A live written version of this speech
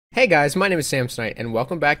Hey guys, my name is Samsonite, and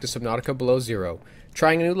welcome back to Subnautica Below Zero.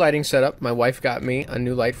 Trying a new lighting setup. My wife got me a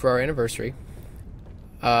new light for our anniversary,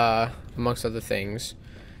 amongst other things.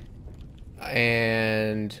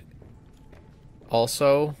 And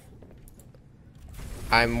also,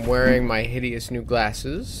 I'm wearing my hideous new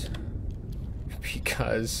glasses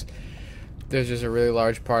because there's just a really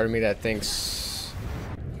large part of me that thinks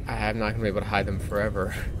I'm not going to be able to hide them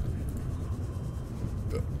forever.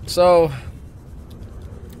 So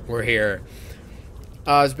we're here.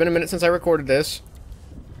 It's been a minute since I recorded this,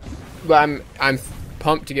 but I'm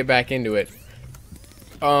pumped to get back into it.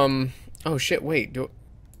 Oh shit! Wait.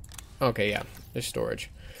 Okay, yeah. There's storage.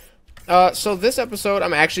 So this episode,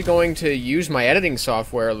 I'm actually going to use my editing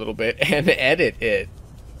software a little bit and edit it.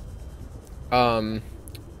 I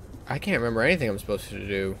can't remember anything I'm supposed to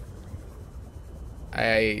do.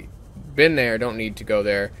 I been there. Don't need to go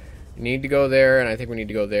there. Need to go there, and I think we need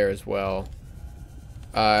to go there as well.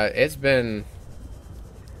 It's been...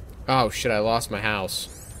 Oh, shit, I lost my house.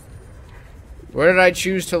 Where did I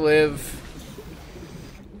choose to live?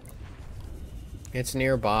 It's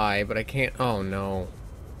nearby, but I can't... Oh, no.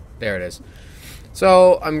 There it is.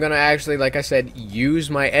 So, I'm gonna actually, like I said, use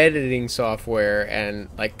my editing software and,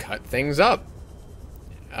 like, cut things up.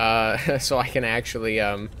 So I can actually,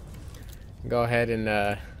 go ahead and,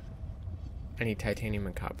 I need titanium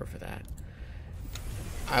and copper for that.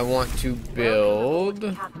 I want to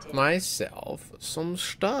build myself some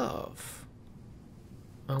stuff.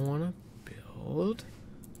 I want to build...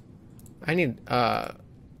 I need,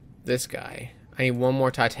 this guy. I need one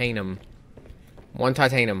more titanium. One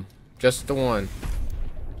titanium. Just the one.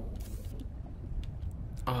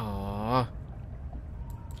 Aww.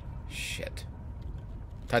 Shit.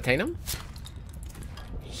 Titanium?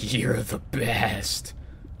 You're the best.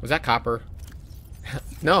 Was that copper?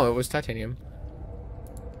 No, it was titanium.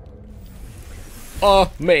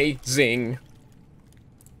 Amazing.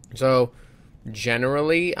 So,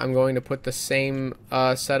 generally, I'm going to put the same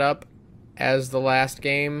setup as the last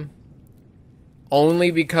game.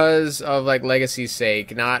 Only because of, like, legacy's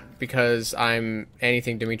sake. Not because I'm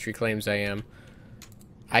anything Dimitri claims I am.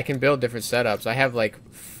 I can build different setups. I have, like,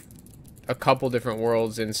 a couple different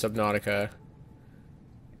worlds in Subnautica.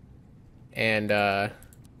 And, they're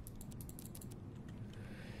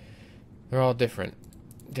all different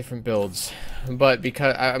builds. But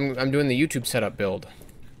because I'm doing the YouTube setup build.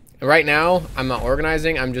 Right now, I'm not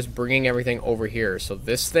organizing, I'm just bringing everything over here. So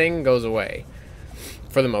this thing goes away.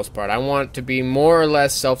 For the most part. I want to be more or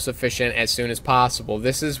less self-sufficient as soon as possible.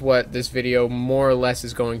 This is what this video more or less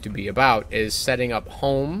is going to be about, is setting up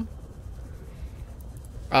home.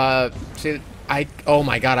 See, oh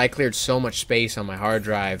my god, I cleared so much space on my hard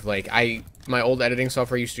drive. Like, my old editing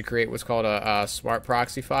software used to create what's called a smart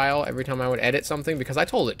proxy file every time I would edit something, because I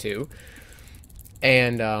told it to.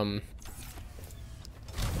 And,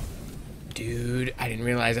 dude, I didn't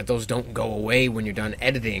realize that those don't go away when you're done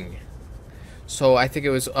editing. So I think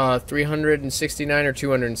it was 369 or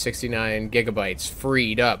 269 gigabytes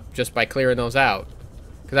freed up just by clearing those out.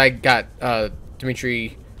 Because I got,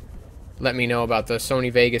 Dimitri let me know about the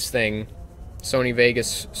Sony Vegas thing. Sony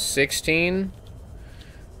Vegas 16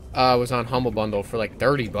 was on Humble Bundle for like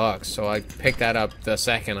 30 bucks. So I picked that up the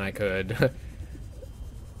second I could.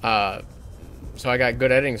 So I got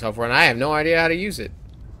good editing software, and I have no idea how to use it.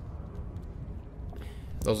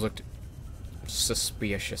 Those looked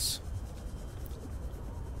suspicious.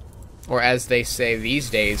 Or as they say these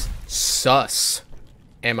days, sus.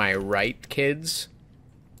 Am I right, kids?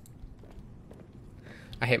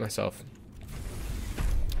 I hate myself.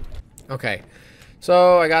 Okay.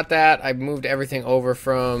 So, I got that. I moved everything over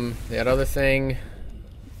from that other thing.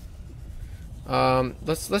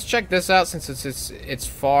 Let's check this out since it's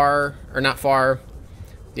far, or not far.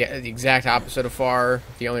 Yeah, the exact opposite of far.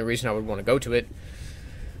 The only reason I would want to go to it.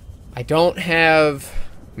 I don't have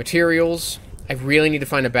materials. I really need to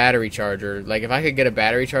find a battery charger. Like, if I could get a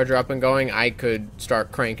battery charger up and going, I could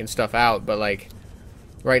start cranking stuff out. But, like,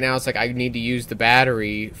 right now it's like I need to use the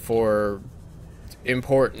battery for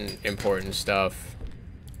important stuff.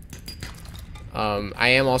 I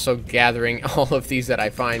am also gathering all of these that I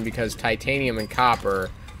find because titanium and copper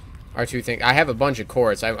are two things. I have a bunch of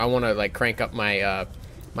quartz. I want to, like, crank up my,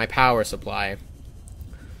 my power supply.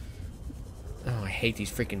 Oh, I hate these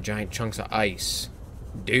freaking giant chunks of ice.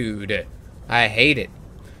 Dude. I hate it.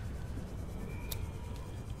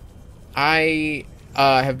 I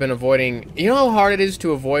have been avoiding... You know how hard it is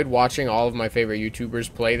to avoid watching all of my favorite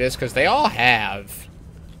YouTubers play this? Because they all have.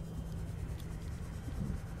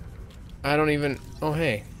 I don't even... Oh,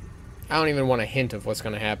 hey. I don't even want a hint of what's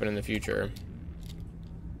going to happen in the future.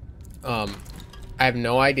 I have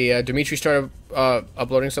no idea. Dimitri started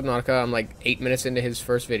uploading Subnautica. I'm like 8 minutes into his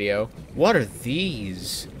first video. What are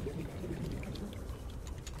these?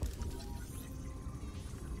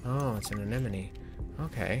 Oh, it's an anemone.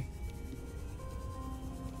 Okay.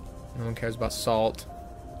 No one cares about salt.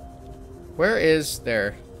 Where is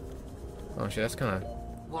there? Oh shit, that's kind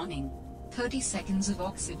of... Warning. 30 seconds of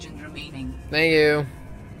oxygen remaining. Thank you.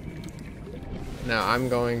 Now I'm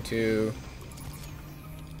going to...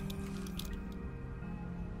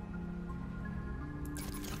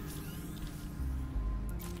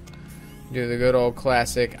 do the good old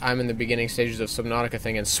classic, I'm in the beginning stages of Subnautica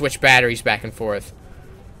thing and switch batteries back and forth.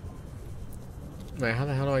 Wait, how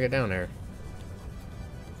the hell do I get down there?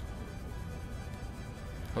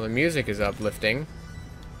 Well, the music is uplifting.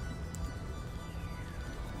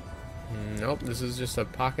 Nope, this is just a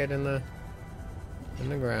pocket in the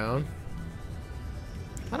ground.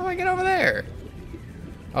 How do I get over there?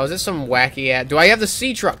 Oh, is this some wacky ad? Do I have the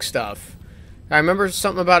sea truck stuff? I remember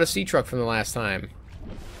something about a sea truck from the last time.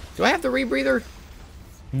 Do I have the rebreather?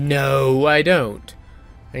 No, I don't.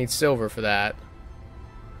 I need silver for that.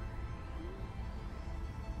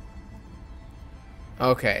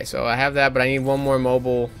 Okay, so I have that, but I need one more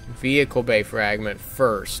mobile vehicle bay fragment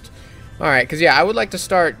first. Alright, because yeah, I would like to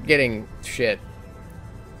start getting shit.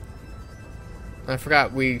 I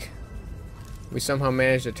forgot we somehow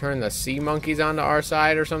managed to turn the sea monkeys onto our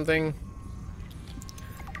side or something.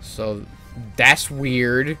 So that's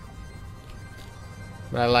weird.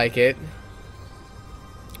 But I like it.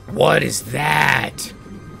 What is that?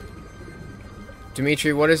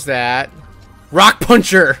 Dimitri, what is that? Rock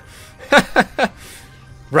puncher!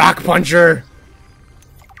 Rock puncher!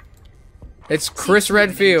 It's Chris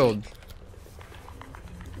Redfield.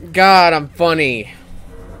 God, I'm funny.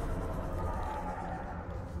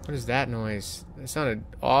 What is that noise? It sounded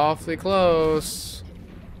awfully close.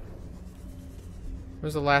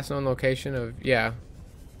 Where's the last known location of... yeah.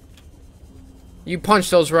 You punched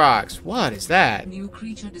those rocks. What is that? New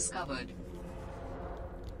creature discovered.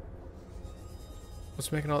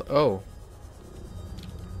 What's making all... oh.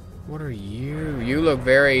 What are you? You look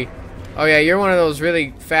very... oh yeah, you're one of those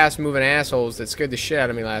really fast-moving assholes that scared the shit out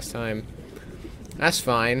of me last time. That's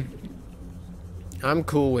fine. I'm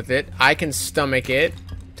cool with it. I can stomach it.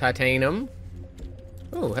 Titanium.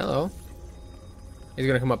 Oh, hello. He's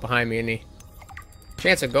gonna come up behind me, isn't he?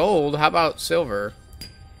 Chance of gold? How about silver?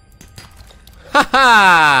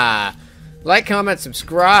 Haha! Like, comment,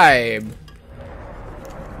 subscribe.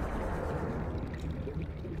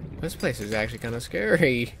 This place is actually kind of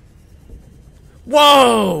scary.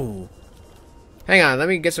 Whoa! Hang on, let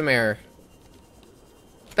me get some air.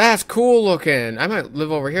 That's cool looking. I might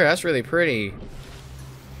live over here. That's really pretty.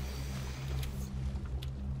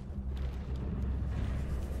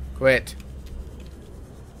 Quit.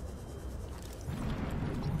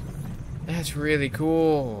 That's really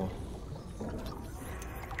cool.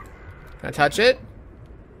 Can I touch it?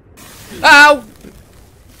 Ow!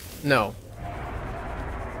 No.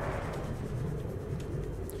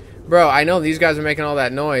 Bro, I know these guys are making all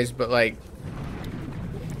that noise, but like...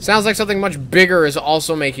 sounds like something much bigger is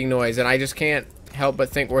also making noise, and I just can't help but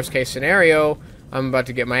think worst case scenario, I'm about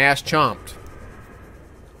to get my ass chomped.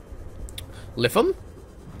 Lift 'em?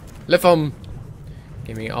 Lift 'em!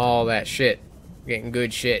 Give me all that shit. Getting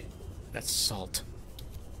good shit. That's salt.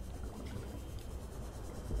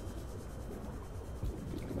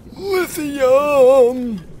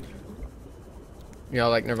 Lithium! Y'all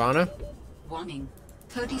like Nirvana? Warning.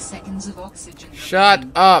 30 seconds of oxygen. Shut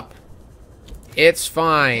up! It's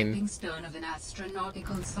fine. Stepping stern of an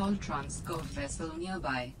astronautical salt transport vessel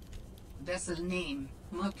nearby. Vessel name,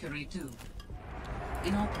 Mercury 2.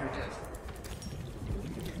 Inoperative.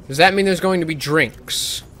 Does that mean there's going to be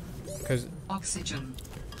drinks? Cause Oxygen.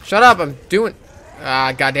 shut up! I'm doing.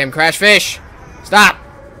 Ah, goddamn crash fish! Stop!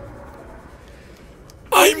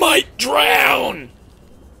 I might drown.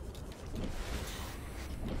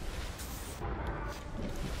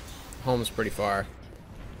 Home's pretty far.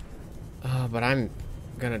 But I'm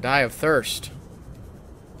gonna die of thirst.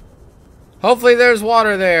 Hopefully there's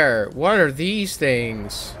water there. What are these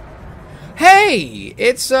things? Hey!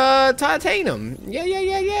 It's, titanium.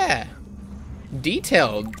 Yeah.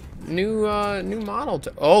 Detailed. New model.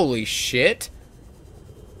 Holy shit.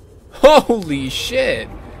 Holy shit.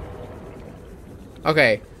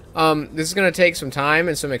 Okay. This is gonna take some time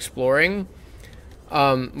and some exploring.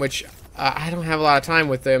 Which, I don't have a lot of time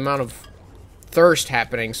with the amount of thirst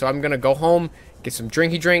happening, so I'm gonna go home, get some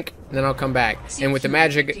drinky drink, and then I'll come back. And with the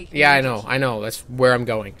magic, yeah, I know, that's where I'm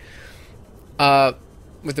going.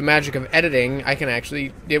 With the magic of editing, I can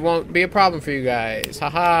actually, it won't be a problem for you guys.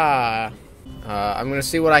 Haha. I'm gonna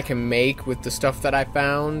see what I can make with the stuff that I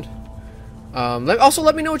found. Also,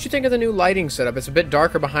 let me know what you think of the new lighting setup. It's a bit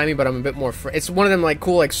darker behind me, but I'm a bit more... It's one of them, like,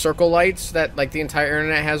 cool, like, circle lights that, like, the entire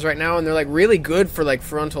internet has right now, and they're, like, really good for, like,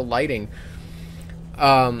 frontal lighting.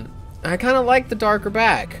 I kind of like the darker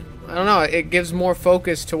back. I don't know, it gives more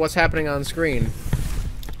focus to what's happening on screen.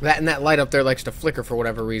 That and that light up there likes to flicker for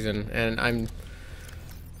whatever reason, and I'm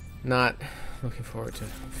not looking forward to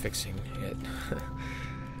fixing it.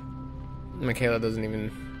 Michaela doesn't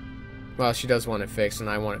even... Well, she does want it fixed, and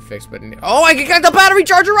I want it fixed, but... Oh, I can get the battery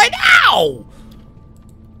charger right now!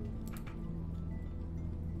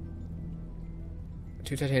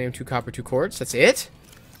 2 titanium, 2 copper, 2 quartz. That's it?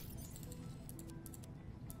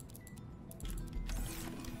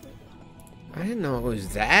 I didn't know it was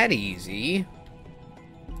that easy.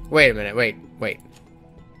 Wait a minute, wait.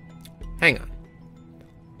 Hang on.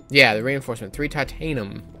 Yeah, the reinforcement. 3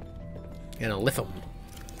 titanium and a lithium.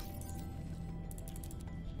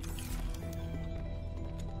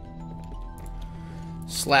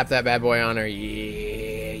 Slap that bad boy on her.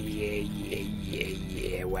 Yeah.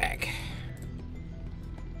 Whack.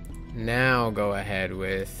 Now go ahead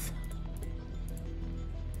with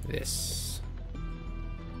this.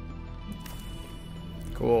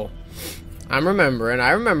 Cool. I'm remembering.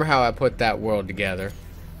 I remember how I put that world together.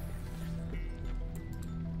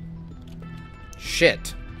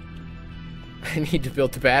 Shit. I need to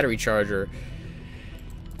build the battery charger.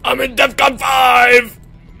 I'm in DEFCON 5!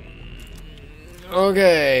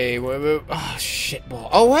 Okay. Oh, shit ball.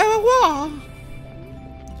 Oh, wow.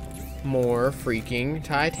 More freaking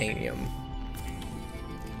titanium.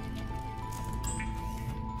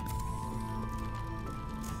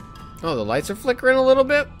 Oh, the lights are flickering a little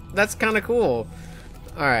bit? That's kind of cool.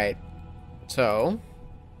 Alright. So,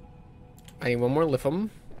 I need one more lithium.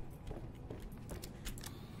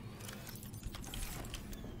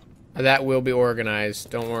 That will be organized.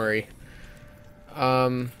 Don't worry.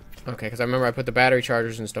 Okay, because I remember I put the battery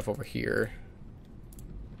chargers and stuff over here.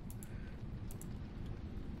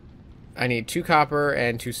 I need 2 copper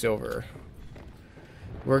and 2 silver.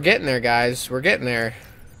 We're getting there, guys. We're getting there.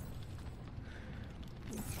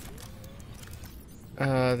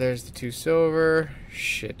 There's the 2 silver.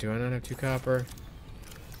 Shit, do I not have 2 copper?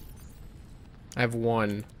 I have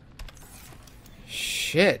 1.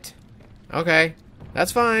 Shit. Okay,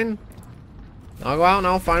 that's fine. I'll go out and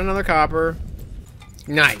I'll find another copper.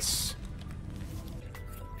 Nice.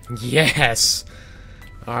 Yes.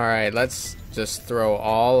 Alright, let's just throw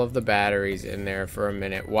all of the batteries in there for a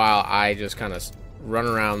minute while I just kind of run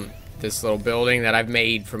around this little building that I've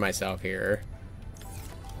made for myself here.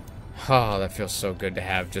 Oh, that feels so good to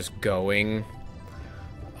have just going.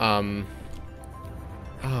 Oh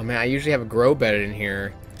man, I usually have a grow bed in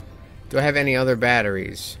here. Do I have any other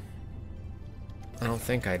batteries? I don't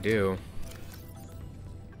think I do.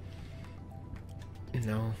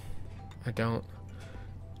 No, I don't.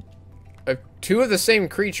 I have 2 of the same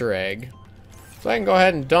creature egg, so I can go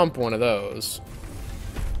ahead and dump one of those.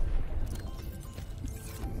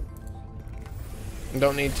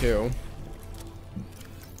 Don't need 2.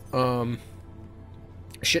 A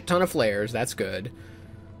shit ton of flares, that's good.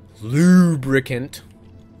 Lubricant.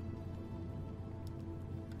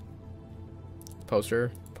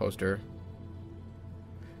 Poster.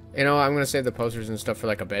 You know, I'm gonna save the posters and stuff for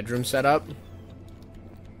like a bedroom setup.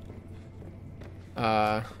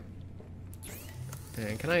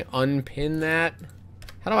 And can I unpin that?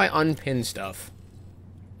 How do I unpin stuff?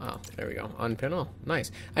 Oh, there we go. Unpin. Oh,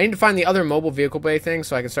 nice. I need to find the other mobile vehicle bay thing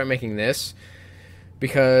so I can start making this.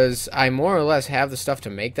 Because I more or less have the stuff to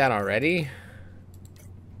make that already.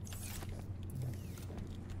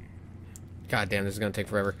 God damn, this is gonna take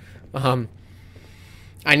forever.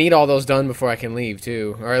 I need all those done before I can leave,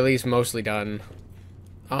 too. Or at least mostly done.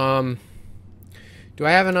 Do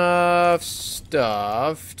I have enough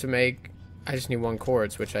stuff to make... I just need 1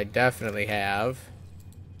 quartz, which I definitely have.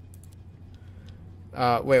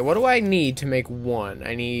 Wait, what do I need to make 1?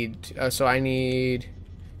 I need... so I need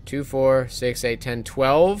 2, 4, 6, 8, 10,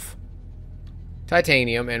 12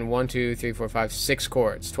 titanium and 1, 2, 3, 4, 5, 6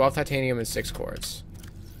 quartz. 12 titanium and 6 quartz.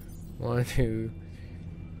 1, 2,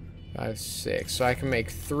 5, 6. So I can make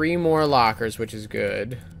 3 more lockers, which is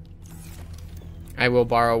good. I will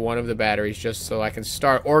borrow 1 of the batteries just so I can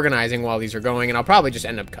start organizing while these are going, and I'll probably just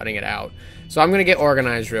end up cutting it out. So I'm going to get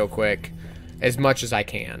organized real quick, as much as I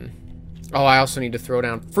can. Oh, I also need to throw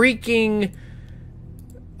down freaking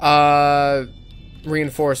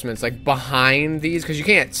reinforcements, like, behind these, because you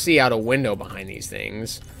can't see out a window behind these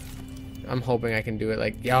things. I'm hoping I can do it,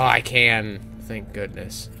 like, oh, I can. Thank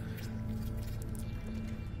goodness.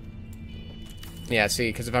 Yeah, see,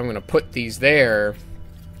 because if I'm going to put these there...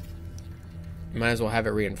 Might as well have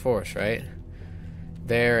it reinforced, right?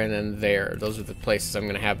 There and then there. Those are the places I'm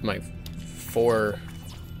gonna have my 4.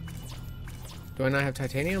 Do I not have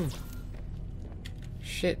titanium?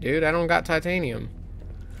 Shit, dude, I don't got titanium.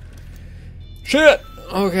 Shit!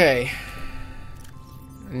 Okay.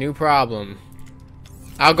 New problem.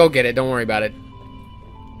 I'll go get it, don't worry about it.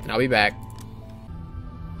 I'll be back.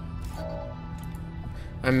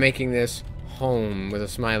 I'm making this home with a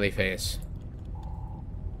smiley face.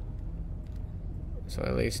 So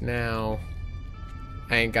at least now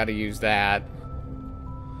I ain't gotta use that.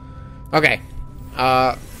 Okay.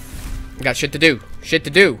 Got shit to do. Shit to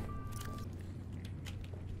do.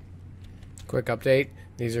 Quick update.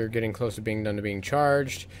 These are getting close to being done to being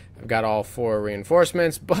charged. I've got all 4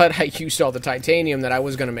 reinforcements, but I used all the titanium that I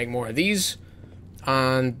was gonna make more of these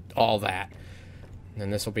on all that.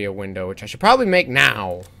 And this will be a window, which I should probably make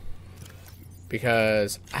now.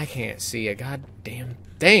 Because I can't see a goddamn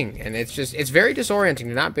thing. And it's just, it's very disorienting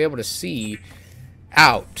to not be able to see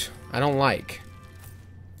out. I don't like.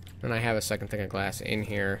 And I have a second thing of glass in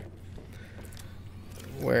here.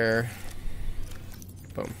 Where...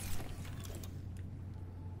 Boom.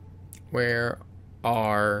 Where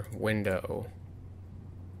are window?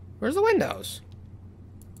 Where's the windows?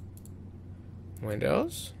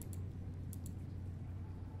 Windows?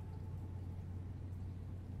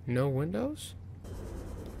 No windows?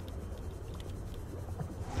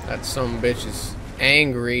 That some bitch is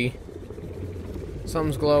angry.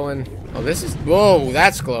 Something's glowing. Oh, this is... Whoa,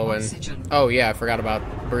 that's glowing. Oxygen. Oh, yeah, I forgot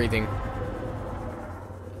about breathing.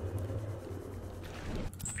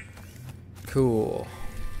 Cool.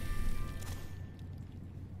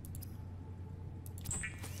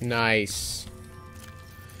 Nice.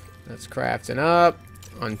 That's crafting up.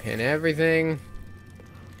 Unpin everything.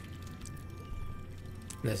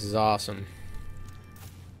 This is awesome.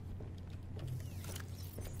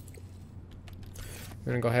 I'm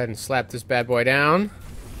gonna go ahead and slap this bad boy down.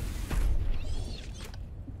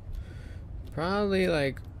 Probably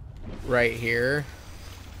like right here.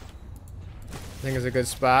 I think is a good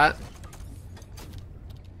spot.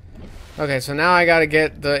 Okay, so now I gotta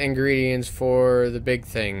get the ingredients for the big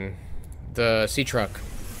thing. The sea truck.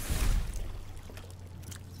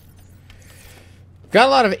 Got a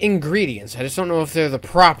lot of ingredients. I just don't know if they're the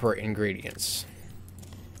proper ingredients.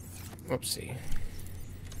 Whoopsie.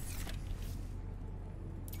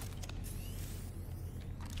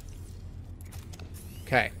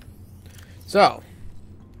 Okay. So.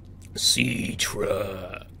 Sea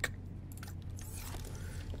truck.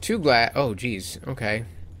 2 glass. Oh, geez. Okay.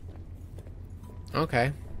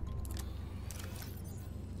 Okay.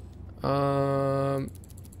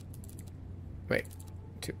 Wait.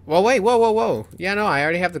 2. Well, wait. Whoa, whoa, whoa. Yeah, no, I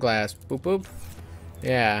already have the glass. Boop, boop.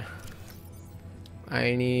 Yeah.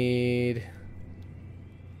 I need...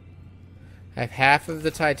 I have half of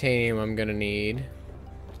the titanium I'm gonna need.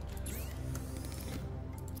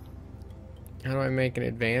 How do I make an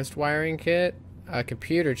advanced wiring kit? A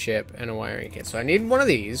computer chip and a wiring kit. So I need one of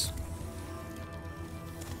these.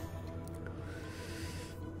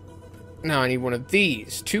 Now I need one of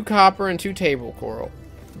these. 2 copper and 2 table coral.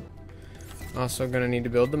 Also gonna need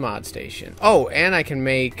to build the mod station. Oh, and I can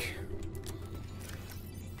make...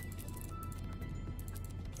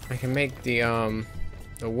 I can make the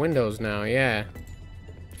windows now, yeah.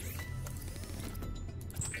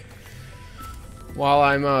 While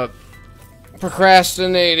I'm,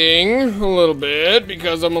 procrastinating a little bit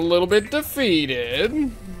because I'm a little bit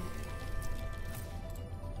defeated.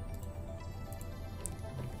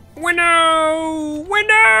 Window!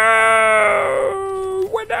 Window!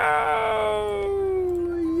 Window!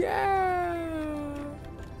 Yeah!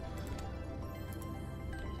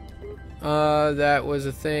 That was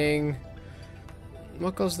a thing.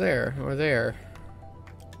 What goes there? Or there?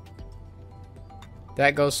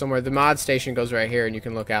 That goes somewhere. The mod station goes right here, and you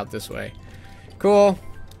can look out this way. Cool.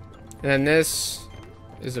 And then this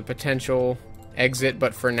is a potential exit,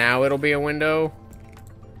 but for now it'll be a window.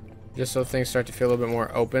 Just so things start to feel a little bit more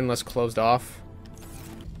open, less closed off.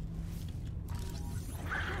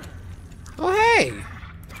 Oh, hey!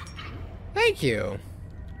 Thank you.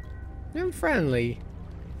 You're friendly.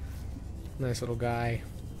 Nice little guy.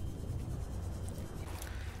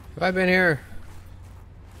 Have I been here?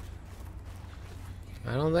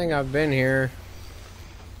 I don't think I've been here.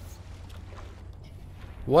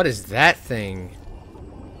 What is that thing?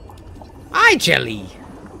 Eye jelly!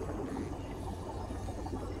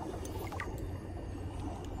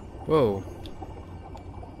 Whoa.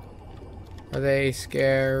 Are they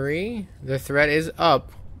scary? The threat is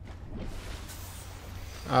up.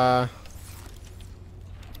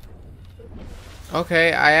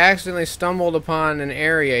 Okay, I accidentally stumbled upon an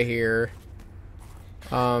area here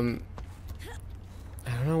I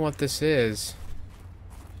don't know what this is.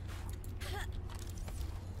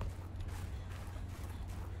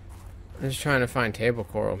 I'm just trying to find table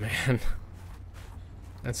coral, man.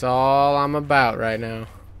 That's all I'm about right now.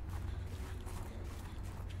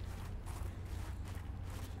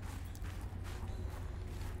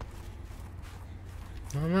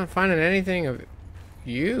 I'm not finding anything of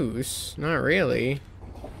use. Not really.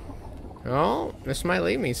 Oh, this might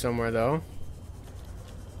lead me somewhere, though.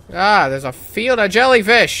 Ah, there's a field of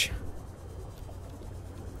jellyfish!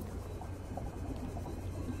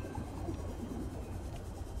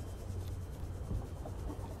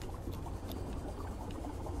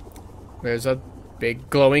 There's a big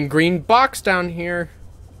glowing green box down here.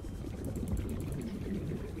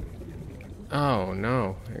 Oh,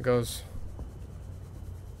 no. It goes...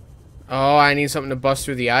 Oh, I need something to bust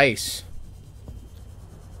through the ice.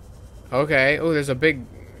 Okay. Oh, there's a big...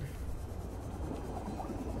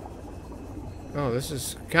 Oh, this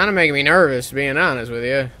is kind of making me nervous, being honest with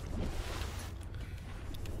you.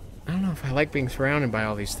 I don't know if I like being surrounded by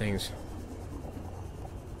all these things.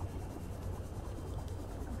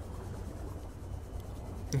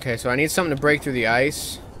 Okay, so I need something to break through the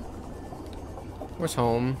ice. Where's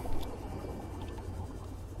home?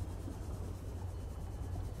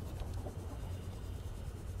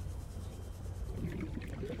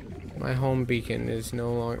 My home beacon is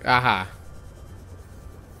no longer... Aha.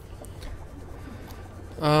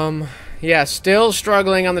 Yeah, still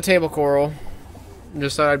struggling on the table coral.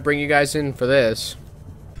 Just thought I'd bring you guys in for this.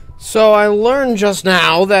 So I learned just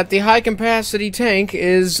now that the high capacity tank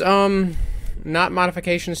is, not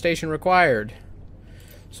modification station required.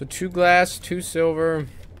 So 2 glass, 2 silver.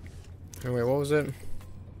 Oh, wait, what was it?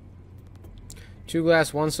 2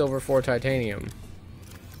 glass, 1 silver, 4 titanium.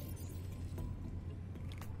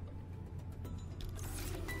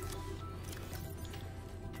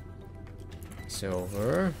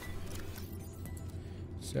 Silver.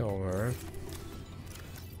 Silver.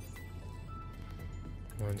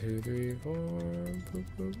 1, 2, 3, 4. Boop,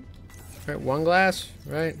 boop. Alright, 1 glass,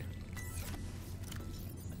 right?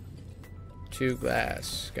 2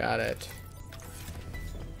 glass. Got it.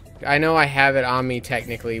 I know I have it on me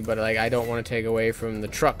technically, but like I don't want to take away from the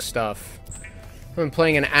truck stuff. I've been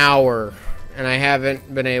playing an hour and I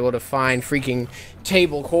haven't been able to find freaking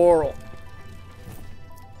table coral.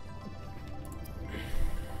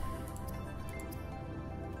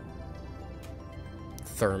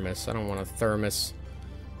 Thermos. I don't want a thermos.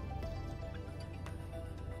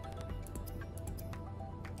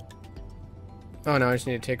 Oh no, I just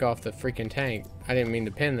need to take off the freaking tank. I didn't mean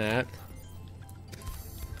to pin that.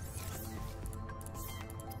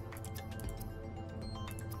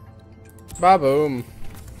 Ba-boom.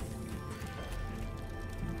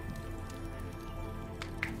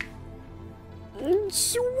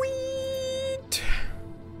 Sweet.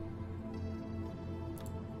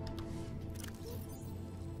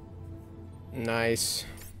 Nice.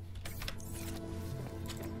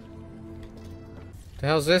 The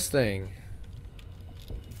hell's this thing?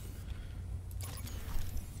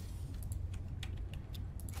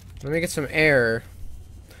 Let me get some air.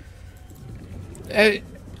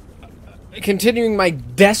 Continuing my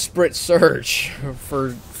desperate search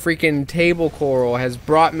for freaking table coral has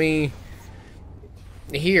brought me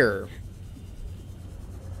here.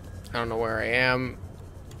 I don't know where I am.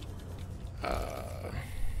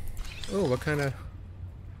 Oh, what kind of...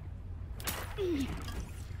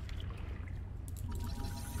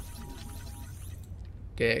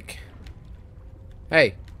 Dick.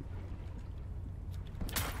 Hey.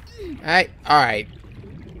 Hey, alright.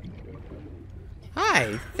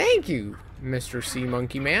 Hi, thank you, Mr. Sea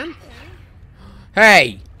Monkey Man.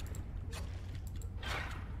 Hey!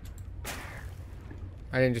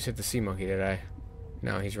 I didn't just hit the sea monkey, did I?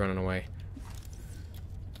 No, he's running away.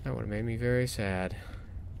 That would have made me very sad.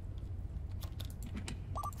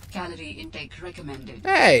 Calorie intake recommended.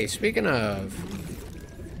 Hey, speaking of...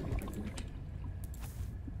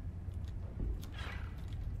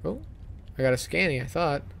 Oh, I got a scanny, I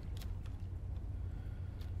thought.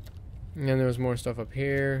 And then there was more stuff up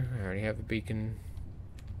here. I already have the beacon.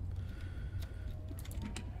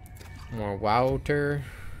 More water.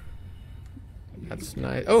 That's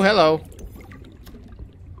nice. Oh, hello.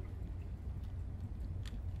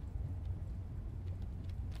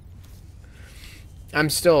 I'm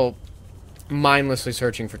still mindlessly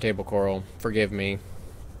searching for table coral. Forgive me.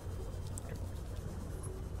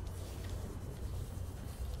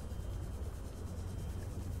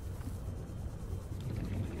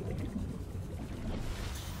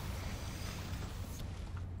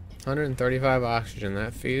 $135 oxygen.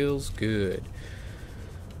 That feels good.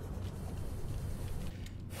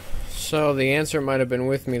 So the answer might have been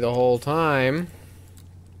with me the whole time.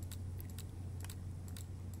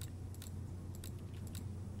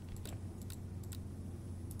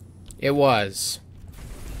 It was.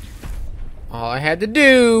 All I had to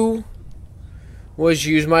do was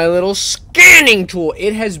use my little scanning tool.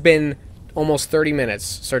 It has been almost 30 minutes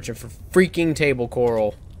searching for freaking table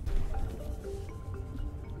coral.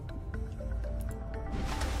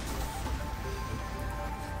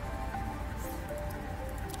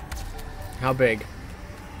 How big?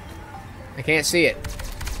 I can't see it.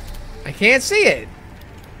 I can't see it.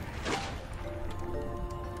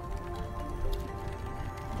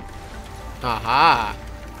 Aha.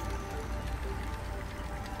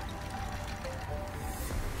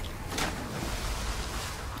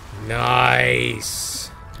 Nice.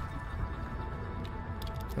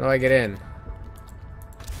 How do I get in?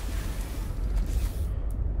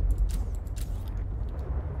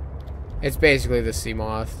 It's basically the sea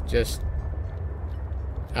moth, just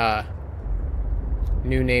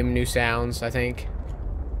new name, new sounds, I think.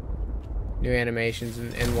 New animations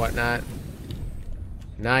and whatnot.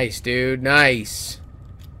 Nice, dude, nice.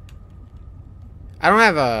 I don't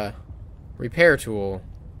have a repair tool.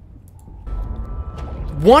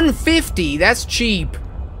 150, that's cheap.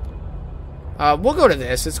 We'll go to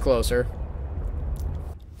this, it's closer.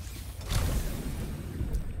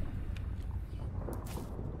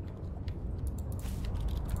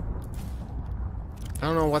 I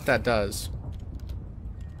don't know what that does.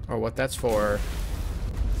 Or what that's for.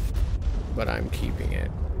 But I'm keeping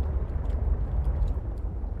it.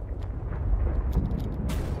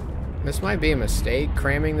 This might be a mistake,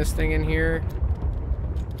 cramming this thing in here.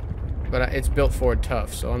 But it's built for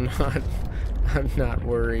tough, so I'm not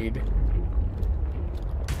worried.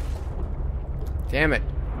 Damn it.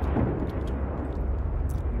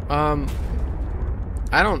 I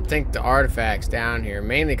don't think the artifact's down here,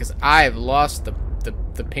 mainly because I've lost the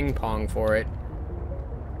ping pong for it.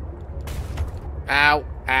 Ow,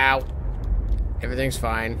 ow. Everything's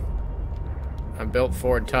fine. I'm built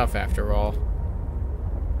for tough after all.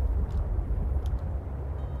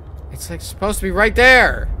 It's like supposed to be right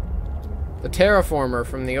there. The terraformer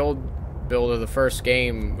from the old build of the first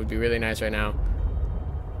game would be really nice right now.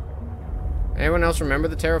 Anyone else remember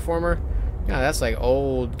the terraformer? Yeah, that's like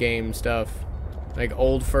old game stuff. Like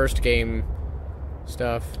old first game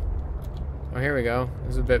stuff. Oh, here we go.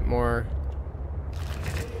 This is a bit more.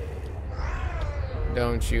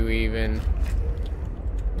 Don't you even.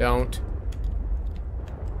 Don't.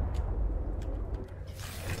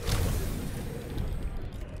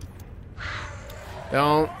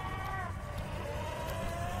 Don't.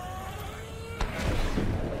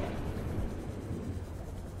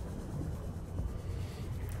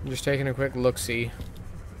 I'm just taking a quick look-see.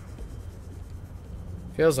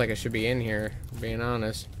 Feels like I should be in here, being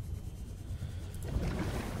honest.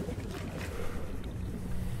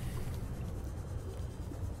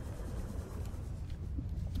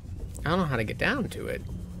 I don't know how to get down to it.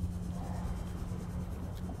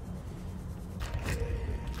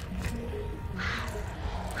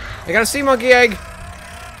 I got a sea monkey egg!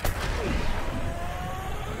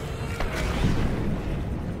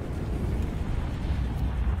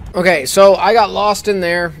 Okay, so I got lost in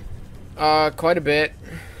there quite a bit.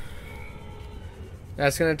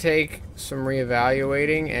 That's going to take some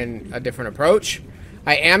reevaluating and a different approach.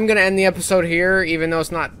 I am going to end the episode here, even though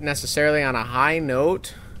it's not necessarily on a high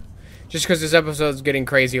note. Just because this episode's getting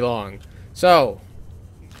crazy long. So,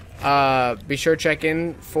 be sure to check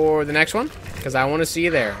in for the next one, because I want to see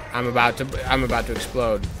you there. I'm about to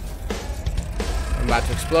explode. I'm about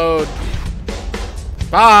to explode.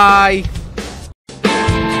 Bye!